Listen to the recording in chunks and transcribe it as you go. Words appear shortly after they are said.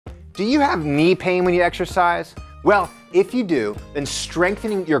Do you have knee pain when you exercise? Well, if you do, then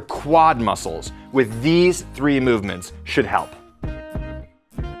strengthening your quad muscles with these 3 movements should help.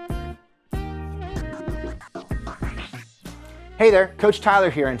 Hey there, Coach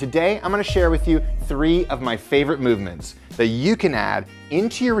Tyler here, and today I'm going to share with you 3 of my favorite movements that you can add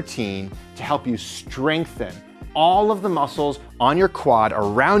into your routine to help you strengthen all of the muscles on your quad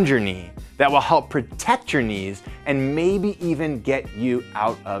around your knee that will help protect your knees and maybe even get you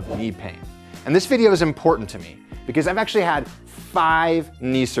out of knee pain. And this video is important to me because I've actually had 5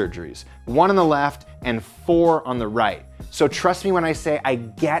 knee surgeries, 1 on the left and 4 on the right. So trust me when I say I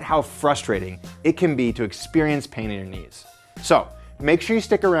get how frustrating it can be to experience pain in your knees. So make sure you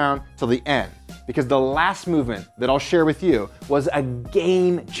stick around till the end because the last movement that I'll share with you was a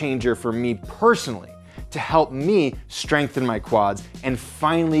game changer for me personally to help me strengthen my quads and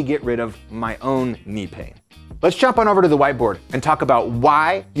finally get rid of my own knee pain. Let's jump on over to the whiteboard and talk about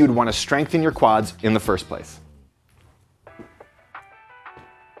why you'd want to strengthen your quads in the first place.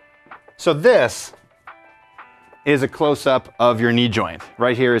 So this is a close-up of your knee joint.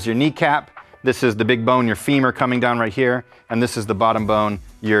 Right here is your kneecap. This is the big bone, your femur coming down right here. And this is the bottom bone,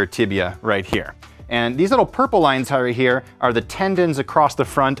 your tibia right here. And these little purple lines right here are the tendons across the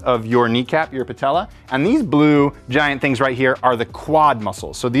front of your kneecap, your patella. And these blue giant things right here are the quad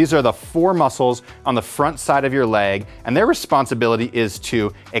muscles. So these are the 4 muscles on the front side of your leg, and their responsibility is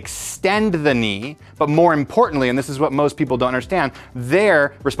to extend the knee, but more importantly, and this is what most people don't understand,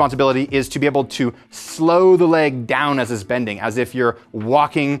 their responsibility is to be able to slow the leg down as it's bending. As if you're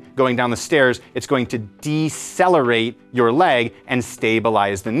walking, going down the stairs, it's going to decelerate your leg and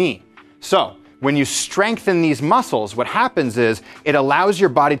stabilize the knee. So, when you strengthen these muscles, what happens is it allows your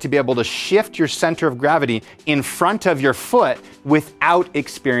body to be able to shift your center of gravity in front of your foot without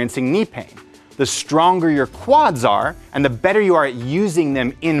experiencing knee pain. The stronger your quads are and the better you are at using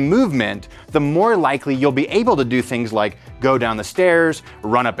them in movement, the more likely you'll be able to do things like go down the stairs,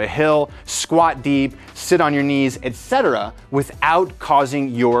 run up a hill, squat deep, sit on your knees, etc., without causing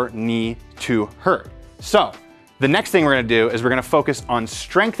your knee to hurt. So, the next thing we're going to do is we're going to focus on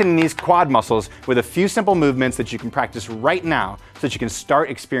strengthening these quad muscles with a few simple movements that you can practice right now so that you can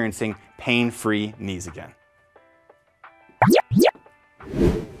start experiencing pain-free knees again.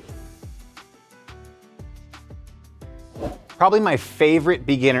 Probably my favorite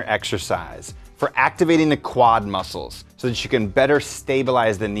beginner exercise for activating the quad muscles so that you can better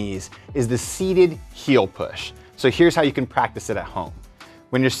stabilize the knees is the seated heel push. So here's how you can practice it at home.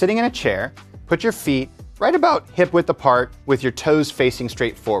 When you're sitting in a chair, put your feet right about hip width apart with your toes facing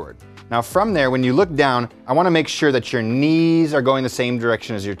straight forward. Now from there, when you look down, I wanna make sure that your knees are going the same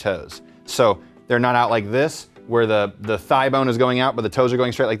direction as your toes. So they're not out like this, where the thigh bone is going out, but the toes are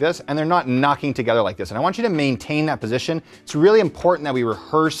going straight like this, and they're not knocking together like this. And I want you to maintain that position. It's really important that we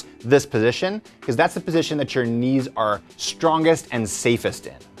rehearse this position, because that's the position that your knees are strongest and safest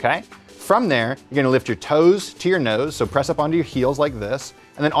in, okay? From there, you're gonna lift your toes to your nose, so press up onto your heels like this,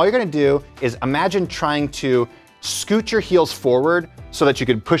 and then all you're gonna do is imagine trying to scoot your heels forward so that you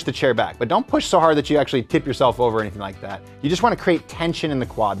can push the chair back. But don't push so hard that you actually tip yourself over or anything like that. You just wanna create tension in the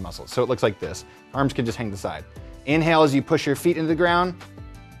quad muscles. So it looks like this. Arms can just hang to the side. Inhale as you push your feet into the ground.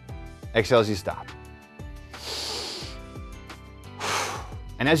 Exhale as you stop.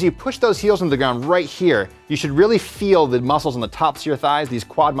 And as you push those heels into the ground right here, you should really feel the muscles on the tops of your thighs, these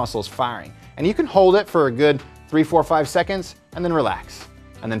quad muscles firing. And you can hold it for a good 3, 4, 5 seconds and then relax.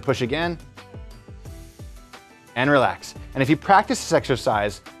 And then push again and relax. And if you practice this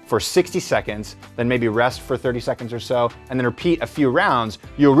exercise for 60 seconds, then maybe rest for 30 seconds or so, and then repeat a few rounds,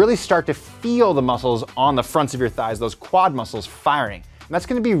 you'll really start to feel the muscles on the fronts of your thighs, those quad muscles firing. And that's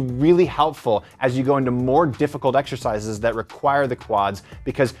gonna be really helpful as you go into more difficult exercises that require the quads,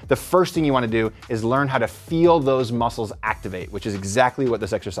 because the first thing you wanna do is learn how to feel those muscles activate, which is exactly what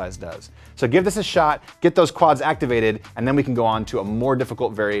this exercise does. So give this a shot, get those quads activated, and then we can go on to a more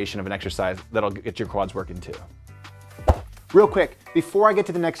difficult variation of an exercise that'll get your quads working too. Real quick, before I get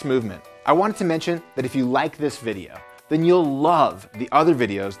to the next movement, I wanted to mention that if you like this video, then you'll love the other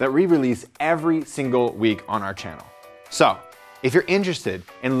videos that we release every single week on our channel. So, if you're interested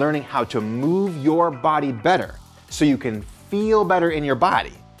in learning how to move your body better so you can feel better in your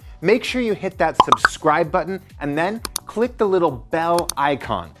body, make sure you hit that subscribe button and then click the little bell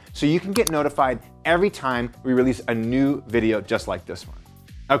icon so you can get notified every time we release a new video just like this one.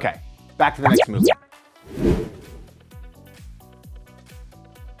 Okay, back to the next movement.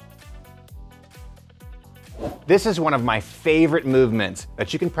 This is one of my favorite movements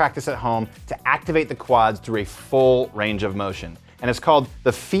that you can practice at home to activate the quads through a full range of motion. and it's called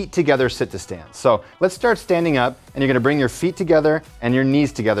the feet together sit to stand. So let's start standing up, and you're gonna bring your feet together and your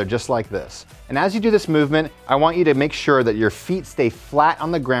knees together just like this. And as you do this movement, I want you to make sure that your feet stay flat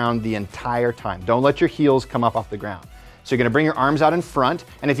on the ground the entire time. Don't let your heels come up off the ground. So you're gonna bring your arms out in front,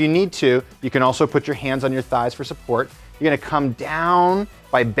 and if you need to, you can also put your hands on your thighs for support. You're gonna come down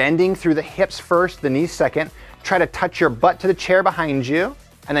by bending through the hips first, the knees second. Try to touch your butt to the chair behind you,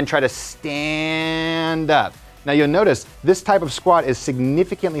 and then try to stand up. Now you'll notice this type of squat is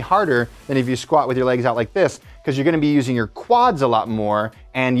significantly harder than if you squat with your legs out like this, because you're gonna be using your quads a lot more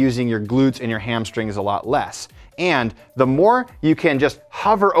and using your glutes and your hamstrings a lot less. And the more you can just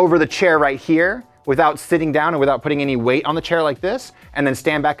hover over the chair right here without sitting down and without putting any weight on the chair like this, and then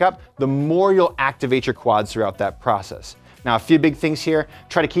stand back up, the more you'll activate your quads throughout that process. Now, a few big things here.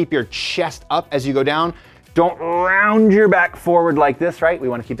 Try to keep your chest up as you go down. Don't round your back forward like this, right? We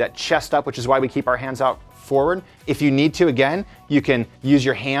wanna keep that chest up, which is why we keep our hands out forward. If you need to, again, you can use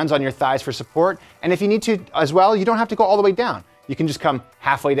your hands on your thighs for support. And if you need to as well, you don't have to go all the way down. You can just come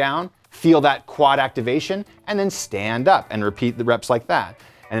halfway down, feel that quad activation, and then stand up and repeat the reps like that.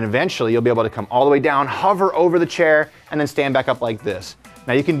 And eventually you'll be able to come all the way down, hover over the chair, and then stand back up like this.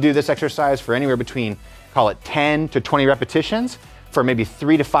 Now you can do this exercise for anywhere between, call it 10 to 20 repetitions for maybe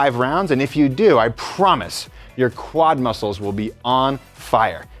 3 to 5 rounds. And if you do, I promise your quad muscles will be on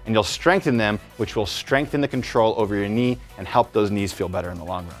fire, and you'll strengthen them, which will strengthen the control over your knee and help those knees feel better in the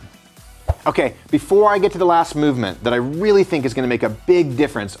long run. Okay, before I get to the last movement that I really think is gonna make a big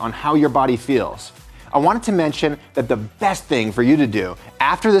difference on how your body feels, I wanted to mention that the best thing for you to do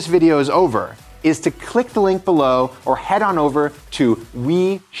after this video is over is to click the link below or head on over to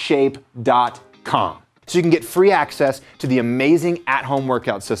WeShape.com so you can get free access to the amazing at-home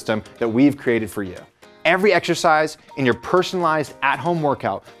workout system that we've created for you. Every exercise in your personalized at-home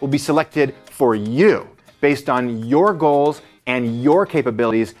workout will be selected for you based on your goals and your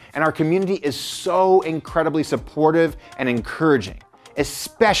capabilities, and our community is so incredibly supportive and encouraging,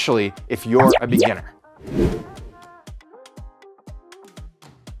 especially if you're a beginner.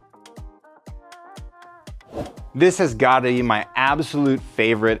 This has got to be my absolute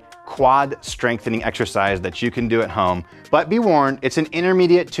favorite quad strengthening exercise that you can do at home. But be warned, it's an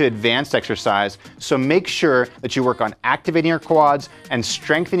intermediate to advanced exercise, so make sure that you work on activating your quads and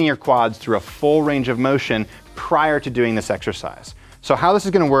strengthening your quads through a full range of motion prior to doing this exercise. So how this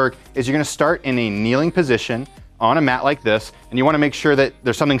is going to work is you're going to start in a kneeling position on a mat like this, and you want to make sure that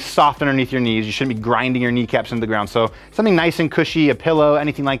there's something soft underneath your knees. You shouldn't be grinding your kneecaps into the ground. So something nice and cushy, a pillow,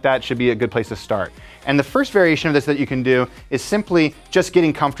 anything like that should be a good place to start. And the first variation of this that you can do is simply just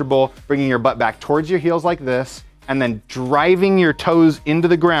getting comfortable, bringing your butt back towards your heels like this, and then driving your toes into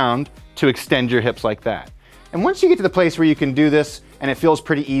the ground to extend your hips like that. And once you get to the place where you can do this and it feels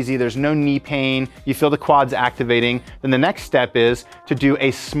pretty easy, there's no knee pain, you feel the quads activating, then the next step is to do a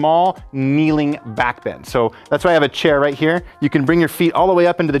small kneeling back bend. So that's why I have a chair right here. You can bring your feet all the way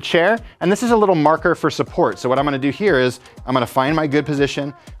up into the chair, and this is a little marker for support. So what I'm gonna do here is I'm gonna find my good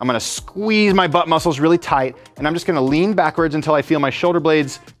position, I'm gonna squeeze my butt muscles really tight, and I'm just gonna lean backwards until I feel my shoulder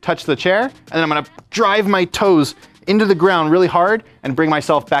blades touch the chair, and then I'm gonna drive my toes into the ground really hard and bring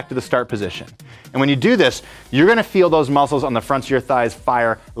myself back to the start position. And when you do this, you're gonna feel those muscles on the fronts of your thighs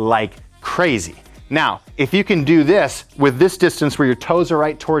fire like crazy. Now, if you can do this with this distance where your toes are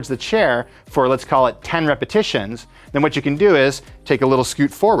right towards the chair for, let's call it 10 repetitions, then what you can do is take a little scoot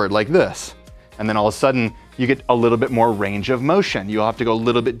forward like this. And then all of a sudden, you get a little bit more range of motion. You'll have to go a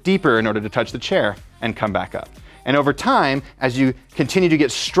little bit deeper in order to touch the chair and come back up. And over time, as you continue to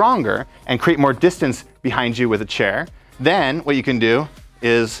get stronger and create more distance behind you with a chair, then what you can do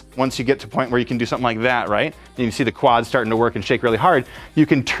is once you get to a point where you can do something like that, right? And you see the quads starting to work and shake really hard, you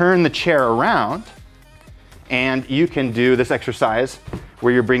can turn the chair around and you can do this exercise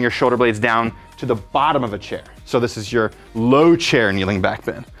where you bring your shoulder blades down to the bottom of a chair. So this is your low chair kneeling back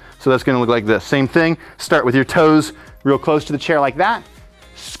bend. So that's gonna look like this. Same thing, start with your toes real close to the chair like that,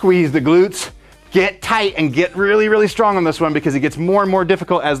 squeeze the glutes, get tight and get really, really strong on this one because it gets more and more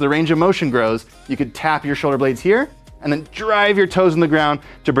difficult as the range of motion grows. You could tap your shoulder blades here and then drive your toes in the ground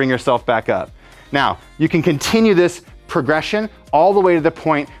to bring yourself back up. Now, you can continue this progression all the way to the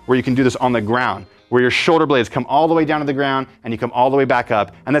point where you can do this on the ground, where your shoulder blades come all the way down to the ground and you come all the way back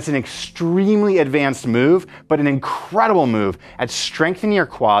up. And that's an extremely advanced move, but an incredible move at strengthening your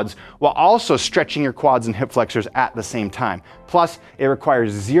quads while also stretching your quads and hip flexors at the same time. Plus, it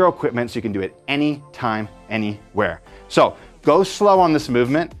requires zero equipment, so you can do it anytime, anywhere. So go slow on this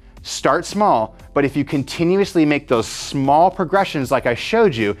movement, start small, but if you continuously make those small progressions like I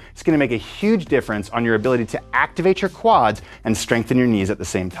showed you, it's gonna make a huge difference on your ability to activate your quads and strengthen your knees at the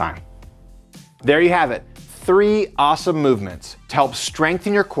same time. There you have it. 3 awesome movements to help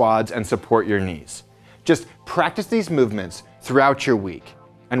strengthen your quads and support your knees. Just practice these movements throughout your week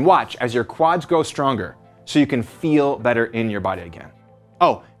and watch as your quads grow stronger so you can feel better in your body again.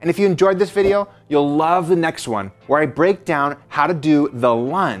 Oh, and if you enjoyed this video, you'll love the next one where I break down how to do the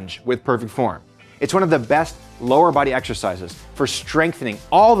lunge with perfect form. It's one of the best lower body exercises for strengthening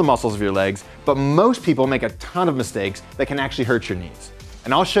all the muscles of your legs, but most people make a ton of mistakes that can actually hurt your knees.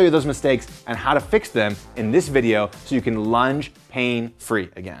 And I'll show you those mistakes and how to fix them in this video so you can lunge pain-free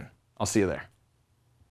again. I'll see you there.